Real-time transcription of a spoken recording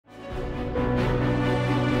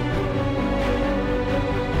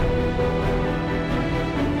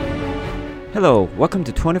Hello, welcome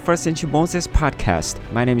to 21st Century Moses Podcast.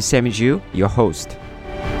 My name is Sammy Ju, your host.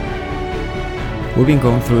 We've been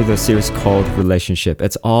going through the series called Relationship.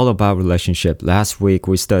 It's all about relationship. Last week,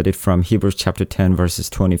 we studied from Hebrews chapter 10, verses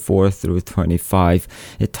 24 through 25.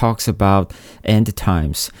 It talks about end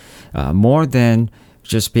times. More than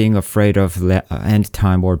just being afraid of end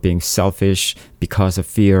time or being selfish because of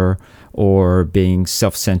fear or being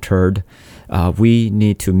self-centered, we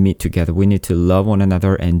need to meet together. We need to love one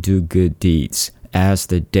another and do good deeds as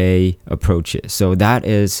the day approaches. So that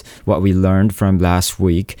is what we learned from last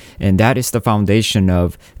week. And that is the foundation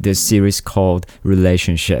of this series called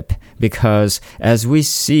Relationship. Because as we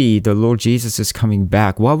see the Lord Jesus is coming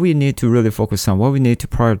back, what we need to really focus on, what we need to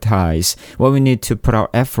prioritize, what we need to put our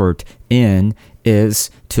effort in is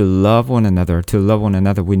to love one another. To love one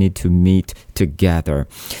another, we need to meet together.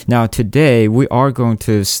 Now, today, we are going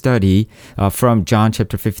to study from John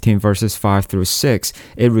chapter 15, verses 5 through 6.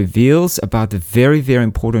 It reveals about the very, very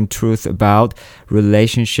important truth about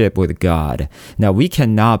relationship with God. Now, we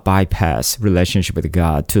cannot bypass relationship with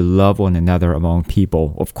God to love one another among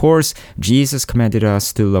people. Of course, Jesus commanded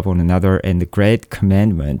us to love one another, and the great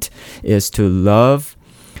commandment is to love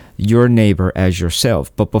your neighbor as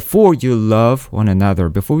yourself. But before you love one another,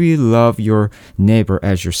 before you love your neighbor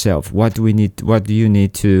as yourself, who do you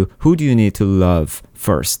need to love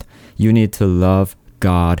first? You need to love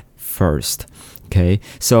God first. Okay,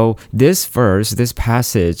 so this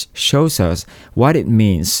passage shows us what it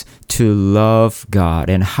means to love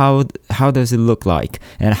God and how does it look like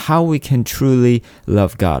and how we can truly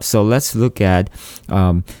love God. So let's look at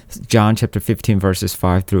John chapter 15, verses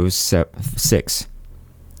 5 through 6.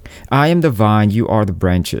 I am the vine, you are the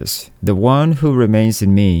branches. The one who remains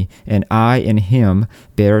in me, and I in him,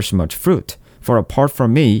 bears much fruit. For apart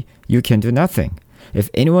from me, you can do nothing. If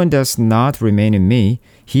anyone does not remain in me,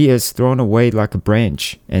 he is thrown away like a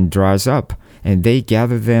branch and dries up, and they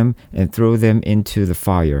gather them and throw them into the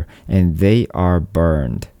fire, and they are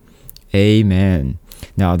burned. Amen.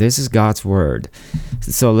 Now, this is God's word.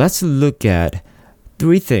 So let's look at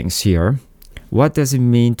three things here. What does it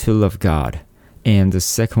mean to love God? And the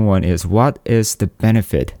second one is, what is the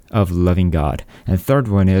benefit of loving God? And third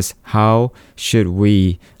one is, how should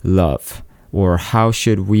we love? Or how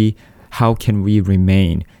can we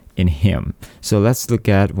remain in Him? So let's look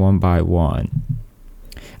at one by one.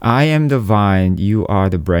 I am the vine, you are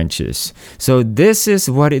the branches. So this is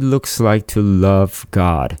what it looks like to love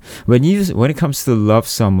God. When it comes to love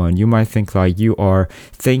someone, you might think like you are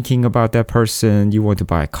thinking about that person, you want to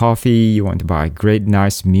buy coffee, you want to buy a great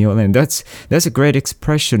nice meal, and that's a great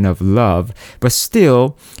expression of love, but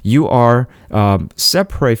still you are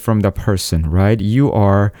separate from the person, right? You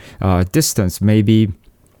are distant, maybe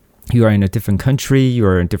you are in a different country, you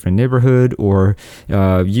are in a different neighborhood, or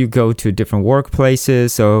you go to different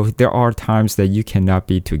workplaces. So there are times that you cannot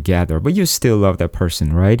be together, but you still love that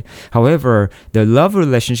person, right? However, the love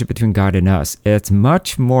relationship between God and us, it's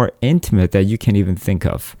much more intimate than you can even think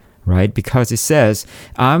of, right? Because it says,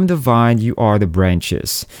 I'm the vine, you are the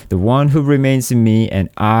branches. The one who remains in me and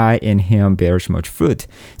I in him bears much fruit.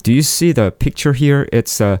 Do you see the picture here?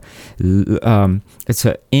 It's a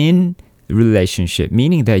in relationship,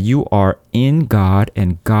 meaning that you are in God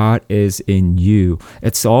and God is in you.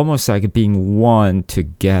 It's almost like being one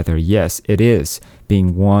together. Yes, it is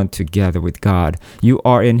being one together with God. You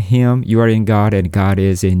are in Him, you are in God, and God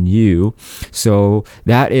is in you. So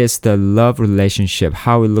that is the love relationship,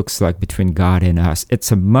 how it looks like between God and us. It's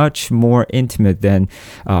a much more intimate than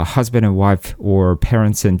husband and wife or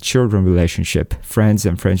parents and children relationship, friends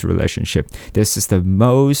and friends relationship. This is the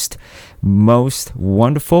most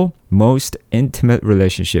wonderful, most intimate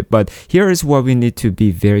relationship. But here is what we need to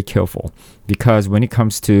be very careful, because when it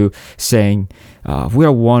comes to saying we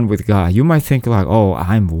are one with God, you might think like, oh,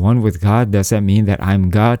 I'm one with God. Does that mean that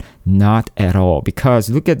I'm God? Not at all.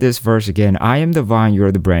 Because look at this verse again. I am the vine, you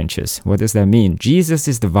are the branches. What does that mean? Jesus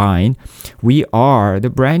is the vine. We are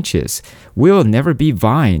the branches. We will never be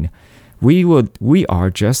vine. We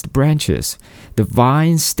are just branches. The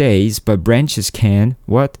vine stays, but branches can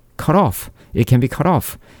cut off. It can be cut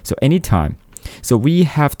off. So anytime. So we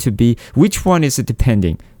have to be, which one is it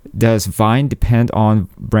depending? Does vine depend on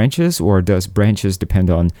branches, or does branches depend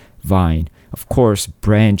on vine? Of course,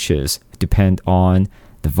 branches depend on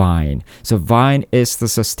the vine. So vine is the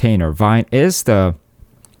sustainer. Vine is the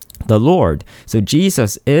the Lord. So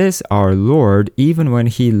Jesus is our Lord even when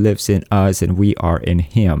he lives in us and we are in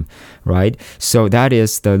him, right? So that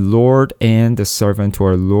is the Lord and the servant,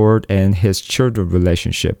 or Lord and his children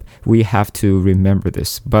relationship. We have to remember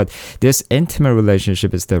this. But this intimate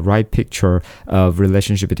relationship is the right picture of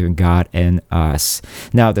relationship between God and us.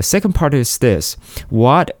 Now, the second part is this.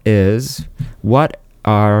 What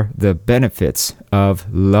are the benefits of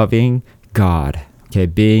loving God? Okay,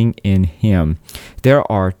 being in him. There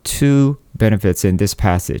are two benefits in this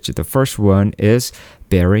passage. The first one is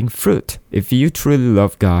bearing fruit. If you truly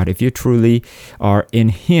love God, if you truly are in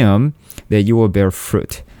him, then you will bear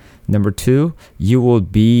fruit. Number two, you will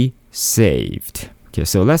be saved. Okay,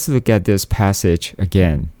 so let's look at this passage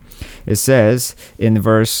again. It says in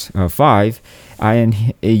verse 5,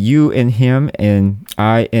 you in him and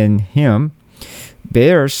I in him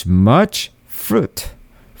bears much fruit.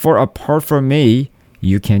 For apart from me,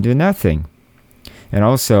 you can do nothing. And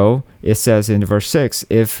also, it says in verse 6,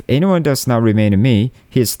 if anyone does not remain in me,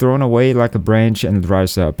 he is thrown away like a branch and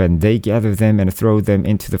dries up, and they gather them and throw them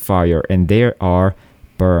into the fire, and they are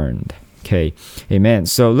burned. Okay, amen.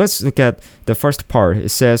 So let's look at the first part. It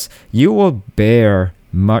says, you will bear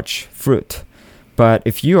much fruit. But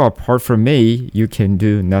if you are apart from me, you can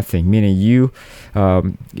do nothing. Meaning you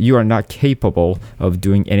are not capable of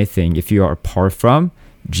doing anything if you are apart from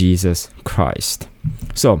Jesus Christ.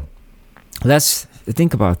 So let's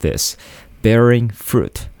think about this. Bearing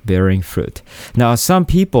fruit. Now, some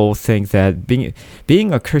people think that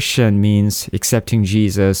being a Christian means accepting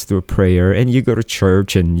Jesus through prayer, and you go to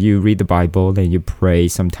church and you read the Bible and you pray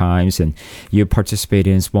sometimes and you participate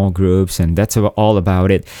in small groups, and that's all about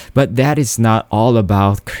it. But that is not all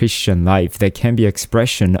about Christian life. That can be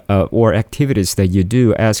expression or activities that you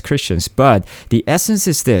do as Christians. But the essence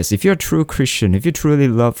is this. If you're a true Christian, if you truly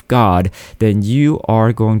love God, then you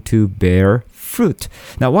are going to bear fruit.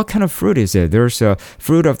 Now, what kind of fruit is it? There's a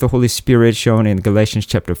fruit of the Holy Spirit shown in Galatians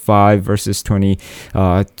chapter 5, verses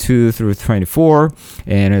 22 through 24,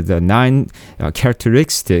 and the 9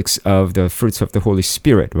 characteristics of the fruits of the Holy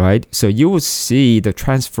Spirit, right? So you will see the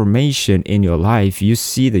transformation in your life. You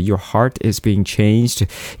see that your heart is being changed.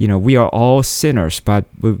 We are all sinners, but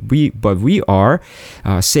we are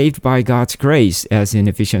saved by God's grace, as in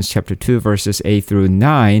Ephesians chapter 2, verses 8 through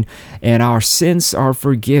 9, and our sins are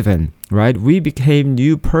forgiven. Right? We became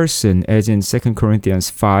new person, as in 2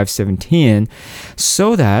 Corinthians 5:17,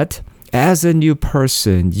 so that as a new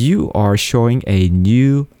person, you are showing a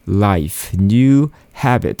new life, new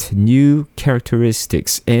habit, new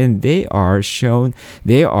characteristics, and they are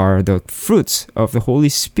the fruits of the Holy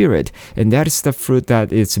Spirit, and that is the fruit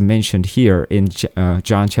that is mentioned here in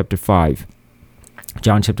John chapter 5.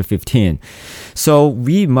 John chapter 15. So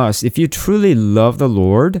we must, if you truly love the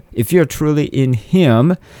Lord, if you're truly in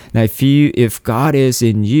him, now if God is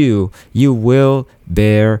in you, you will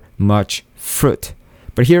bear much fruit.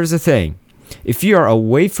 But here's the thing. If you are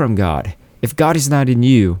away from God, if God is not in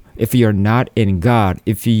you, if you're not in God,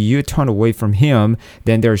 if you turn away from him,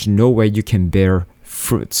 then there's no way you can bear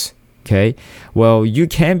fruits. Okay, well, you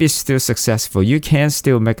can be still successful. You can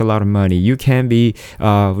still make a lot of money. You can be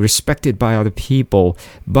respected by other people.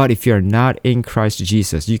 But if you're not in Christ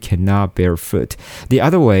Jesus, you cannot bear fruit. The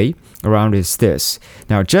other way around is this.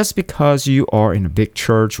 Now, just because you are in a big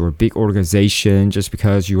church or a big organization, just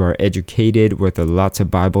because you are educated with lots of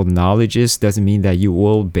Bible knowledges, doesn't mean that you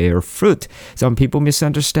will bear fruit. Some people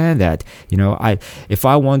misunderstand that. If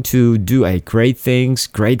I want to do great things,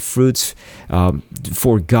 great fruits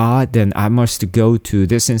for God, then I must go to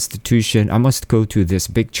this institution, I must go to this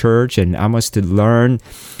big church, and I must learn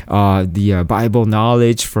the Bible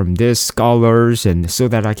knowledge from these scholars, and so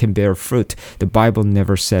that I can bear fruit. The Bible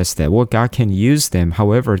never says that. Well, God can use them.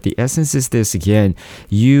 However, the essence is this again.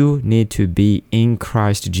 You need to be in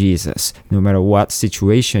Christ Jesus, no matter what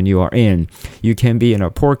situation you are in. You can be in a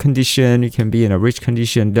poor condition, you can be in a rich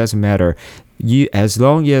condition, doesn't matter. As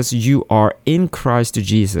long as you are in Christ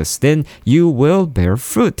Jesus, then you will bear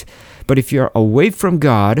fruit. But if you're away from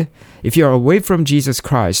God, if you're away from Jesus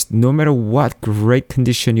Christ, no matter what great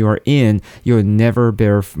condition you are in, you'll never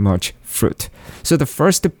bear much fruit. So the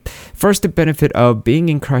first benefit of being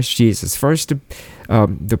in Christ Jesus, the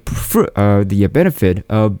benefit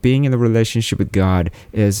of being in a relationship with God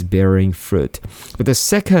is bearing fruit. But the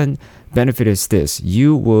second benefit is this: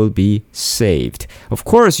 you will be saved. Of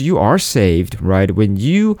course, you are saved, right? When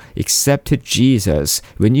you accepted Jesus,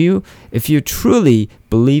 if you truly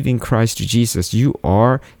believe in Christ Jesus, you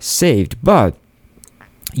are saved. But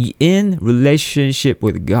in relationship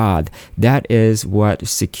with God, that is what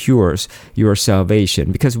secures your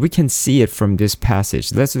salvation, because we can see it from this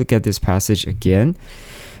passage. Let's look at this passage again.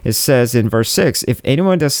 It says in verse 6, if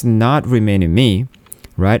anyone does not remain in me,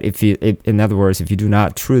 right? In other words, if you do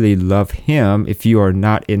not truly love him, if you are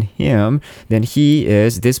not in him, then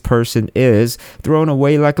this person is thrown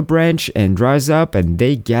away like a branch and dries up, and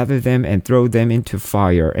they gather them and throw them into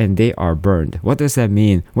fire, and they are burned. What does that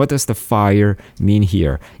mean? What does the fire mean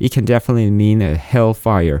here? It can definitely mean a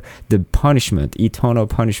hellfire, the punishment, eternal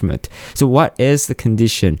punishment. So what is the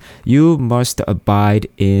condition? You must abide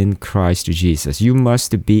in Christ Jesus. You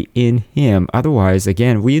must be in him. Otherwise,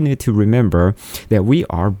 again, we need to remember that we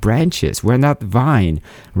are branches. We're not vine,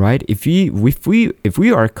 right? If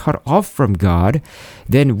we are cut off from God,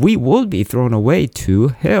 then we will be thrown away to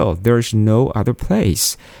hell. There's no other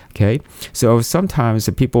place. Okay, so sometimes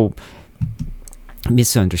people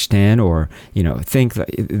misunderstand, or think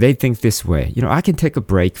this way. I can take a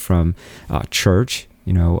break from church.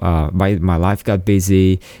 My life got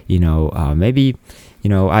busy. Maybe.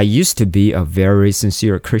 I used to be a very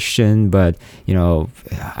sincere Christian, but,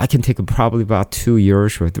 I can take probably about 2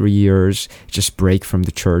 years or 3 years just break from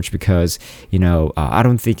the church because, I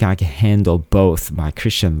don't think I can handle both my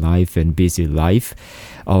Christian life and busy life.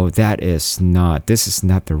 Oh, this is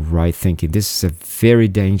not the right thinking. This is very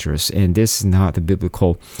dangerous, and this is not the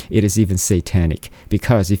biblical. It is even satanic,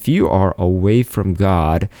 because if you are away from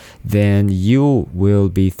God, then you will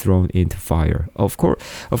be thrown into fire. Of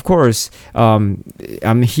course, I'm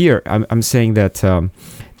saying that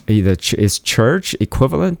is church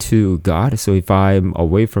equivalent to God? So if I'm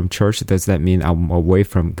away from church, does that mean I'm away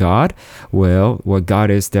from God? Well, God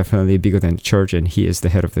is definitely bigger than the church, and he is the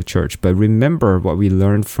head of the church. But remember what we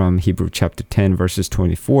learned from Hebrews chapter 10, verses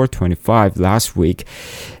 24, 25 last week.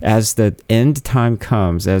 As the end time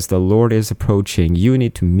comes, as the Lord is approaching, you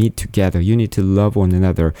need to meet together. You need to love one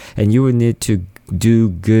another, and you will need to do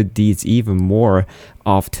good deeds even more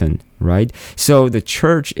often, right? So the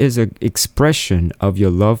church is an expression of your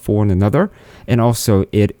love for one another, and also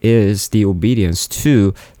it is the obedience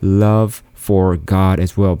to love for God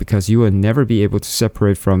as well, because you will never be able to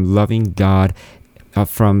separate from loving God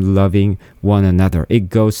from loving one another. It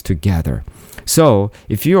goes together. So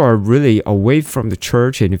if you are really away from the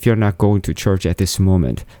church, and if you're not going to church at this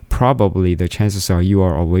moment, probably the chances are you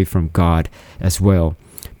are away from God as well.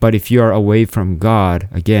 But if you are away from God,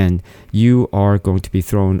 again, you are going to be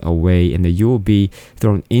thrown away, and you will be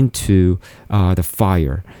thrown into the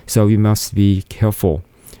fire. So you must be careful.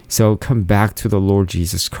 So come back to the Lord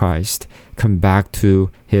Jesus Christ. Come back to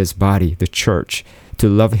his body, the church, to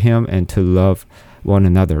love him and to love one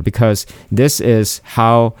another, because this is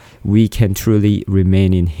how we can truly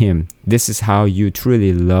remain in him. This is how you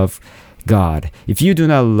truly love God. If you do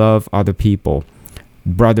not love other people,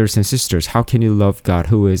 brothers and sisters, how can you love God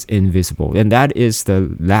who is invisible? And that is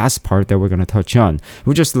the last part that we're going to touch on.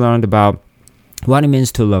 We just learned about what it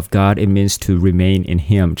means to love God. It means to remain in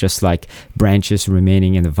him, just like branches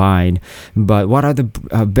remaining in the vine. But what are the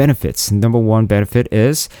benefits? Number one benefit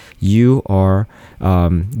is you're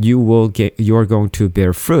going to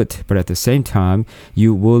bear fruit, but at the same time,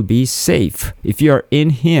 you will be safe. If you are in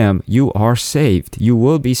him, you are saved. You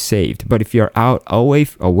will be saved. But if you're away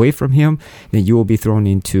from him, then you will be thrown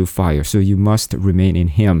into fire. So you must remain in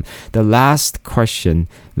him. The last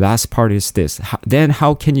part is this. Then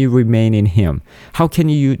how can you remain in him? How can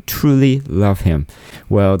you truly love him?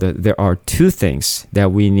 Well, there are two things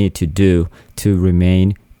that we need to do to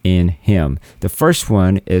remain in him. The first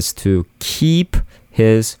one is to keep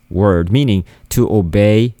his word, meaning to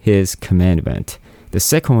obey his commandment. The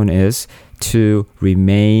second one is to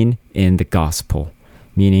remain in the gospel,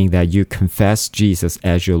 meaning that you confess Jesus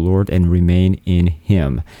as your Lord and remain in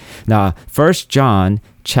him. Now, 1 John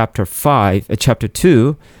chapter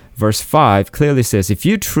 2, verse 5 clearly says, if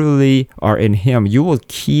you truly are in him, you will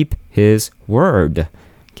keep his word.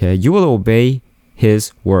 Okay, you will obey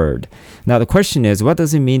his word. Now the question is, what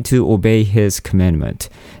does it mean to obey his commandment?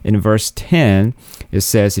 In verse 10, it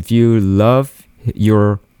says, if you love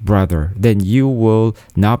your brother, then you will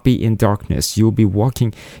not be in darkness. You are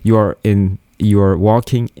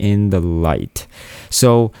walking in the light.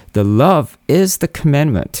 So the love is the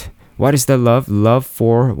commandment. What is the love? Love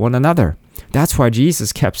for one another. That's why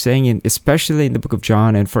Jesus kept saying, especially in the book of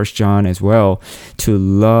John and 1 John as well, to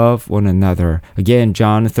love one another. Again,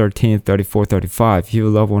 John 13, 34, 35. If you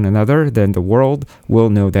love one another, then the world will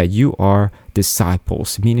know that you are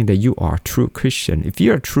disciples, meaning that you are true Christian. If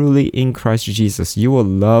you are truly in Christ Jesus, you will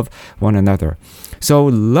love one another. So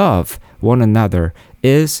love one another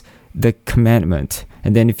is the commandment.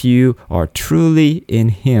 And then if you are truly in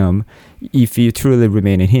him, if you truly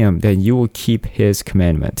remain in him, then you will keep his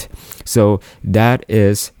commandment. So that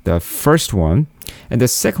is the first one. And the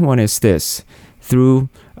second one is this. through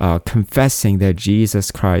confessing that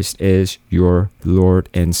Jesus Christ is your Lord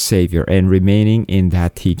and Savior and remaining in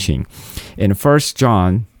that teaching. In 1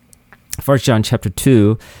 John chapter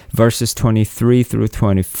 2, verses 23 through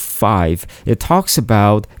 25, it talks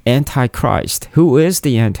about Antichrist. Who is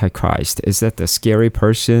the Antichrist? Is that the scary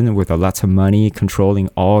person with lots of money controlling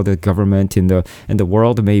all the government in the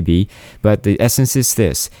world? Maybe. But the essence is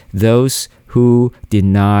this: those who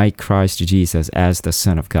deny Christ Jesus as the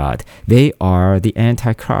Son of God. They are the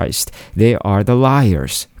Antichrist. They are the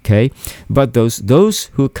liars. Okay, but those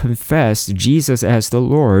who confess Jesus as the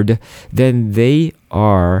Lord, then they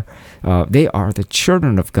are the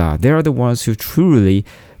children of God. They are the ones who truly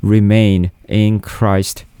remain in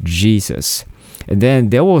Christ Jesus. And then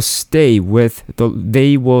they will stay with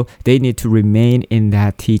they need to remain in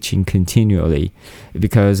that teaching continually,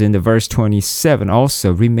 because in the verse 27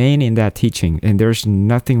 also, remain in that teaching, and there's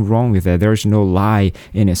nothing wrong with that. There's no lie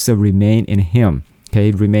in it. So remain in Him.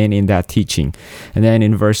 Okay, remain in that teaching. And then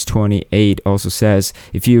in verse 28 also says,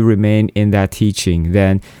 if you remain in that teaching,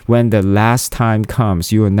 then when the last time comes,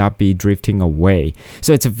 you will not be drifting away.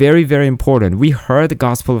 So it's very, very important. We heard the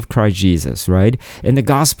gospel of Christ Jesus, right? And the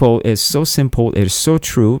gospel is so simple, it is so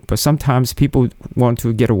true, but sometimes people want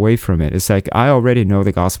to get away from it. It's like, I already know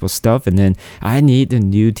the gospel stuff, and then I need a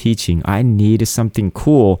new teaching. I need something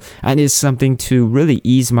cool. I need something to really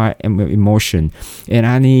ease my emotion. And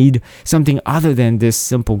I need something other than this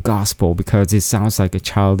simple gospel, because it sounds like a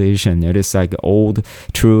childish and it is like old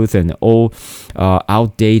truth and old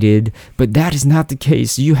outdated. But that is not the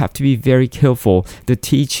case. You have to be very careful. The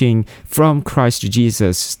teaching from Christ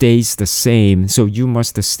Jesus stays the same, so you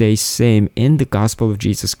must stay same in the gospel of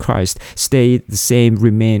Jesus Christ. Stay the same,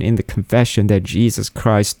 remain in the confession that Jesus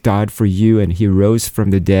Christ died for you and He rose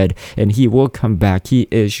from the dead and He will come back. He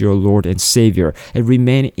is your Lord and Savior, and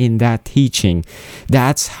remain in that teaching.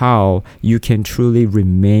 That's how you can truly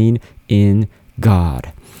remain in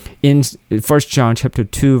God. In 1 John chapter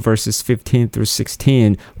 2, verses 15 through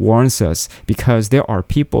 16 warns us, because there are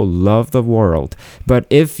people who love the world. But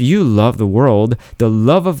if you love the world, the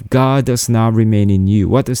love of God does not remain in you.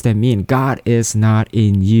 What does that mean? God is not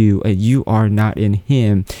in you, and you are not in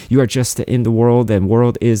Him. You are just in the world, and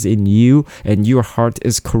world is in you, and your heart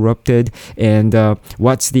is corrupted. And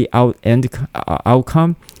what's the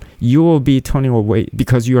outcome? You will be turning away,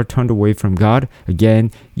 because you are turned away from God.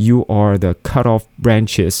 Again, you are the cut off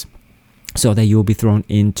branches, so that you will be thrown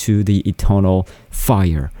into the eternal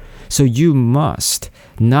fire. So you must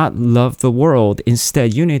not love the world.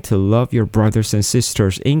 Instead, you need to love your brothers and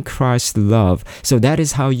sisters in Christ's love. So that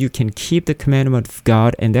is how you can keep the commandment of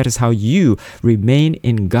God, and that is how you remain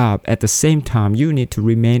in God. At the same time, you need to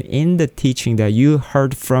remain in the teaching that you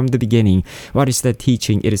heard from the beginning. What is that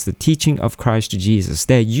teaching? It is the teaching of Christ Jesus,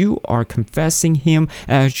 that you are confessing Him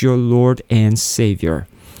as your Lord and Savior.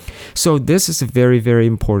 So this is very, very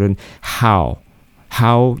important, how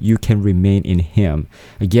you can remain in Him.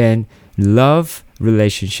 Again, love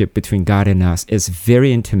relationship between God and us is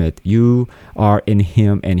very intimate. You are in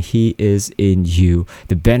Him and He is in you.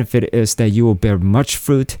 The benefit is that you will bear much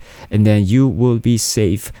fruit, and then you will be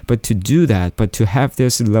safe. But to do that, but to have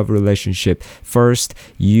this love relationship, first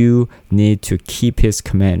you need to keep His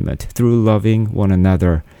commandment through loving one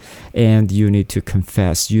another. And you need to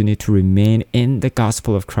confess. You need to remain in the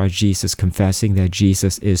gospel of Christ Jesus, confessing that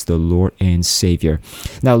Jesus is the Lord and Savior.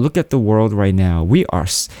 Now look at the world right now. We are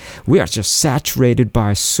just saturated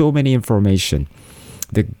by so many information.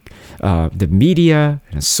 The media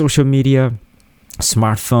and social media,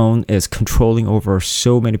 smartphone is controlling over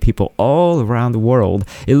so many people all around the world.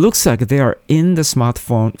 It looks like they are in the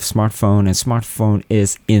smartphone, and smartphone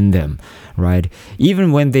is in them, right?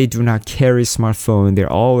 Even when they do not carry smartphone, they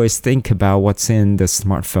always think about what's in the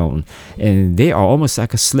smartphone, and they are almost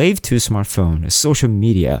like a slave to smartphone, social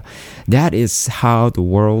media. That is how the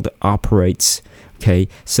world operates. Okay,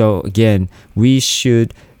 so again, we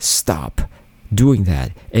should stop doing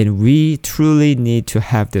that, and we truly need to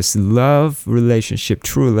have this love relationship,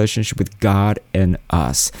 true relationship with God and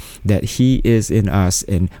us, that He is in us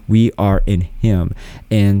and we are in Him,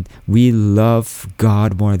 and we love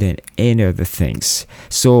God more than any other things.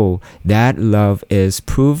 So that love is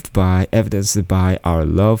proved by, evidenced by our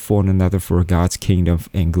love for one another for God's kingdom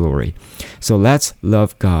and glory. So let's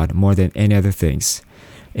love God more than any other things,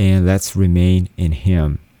 and let's remain in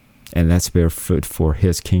Him. And let's bear fruit for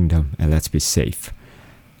His kingdom, and let's be safe.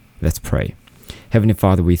 Let's pray. Heavenly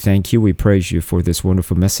Father, we thank you. We praise you for this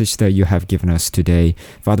wonderful message that you have given us today.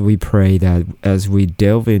 Father, we pray that as we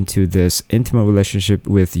delve into this intimate relationship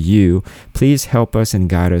with you, please help us and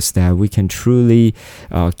guide us that we can truly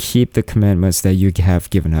keep the commandments that you have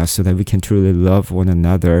given us, so that we can truly love one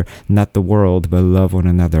another, not the world, but love one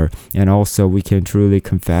another. And also we can truly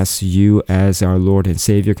confess you as our Lord and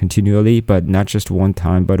Savior continually, but not just one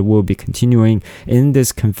time, but we'll be continuing in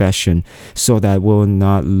this confession so that we'll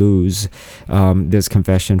not lose this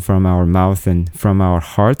confession from our mouth and from our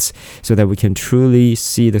hearts, so that we can truly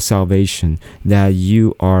see the salvation that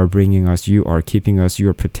you are bringing us, you are keeping us, you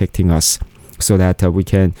are protecting us, so that we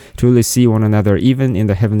can truly see one another even in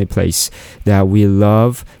the heavenly place, that we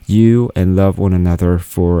love you and love one another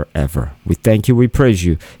forever. We thank you, we praise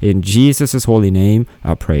you. In Jesus' holy name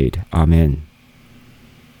I prayed. Amen.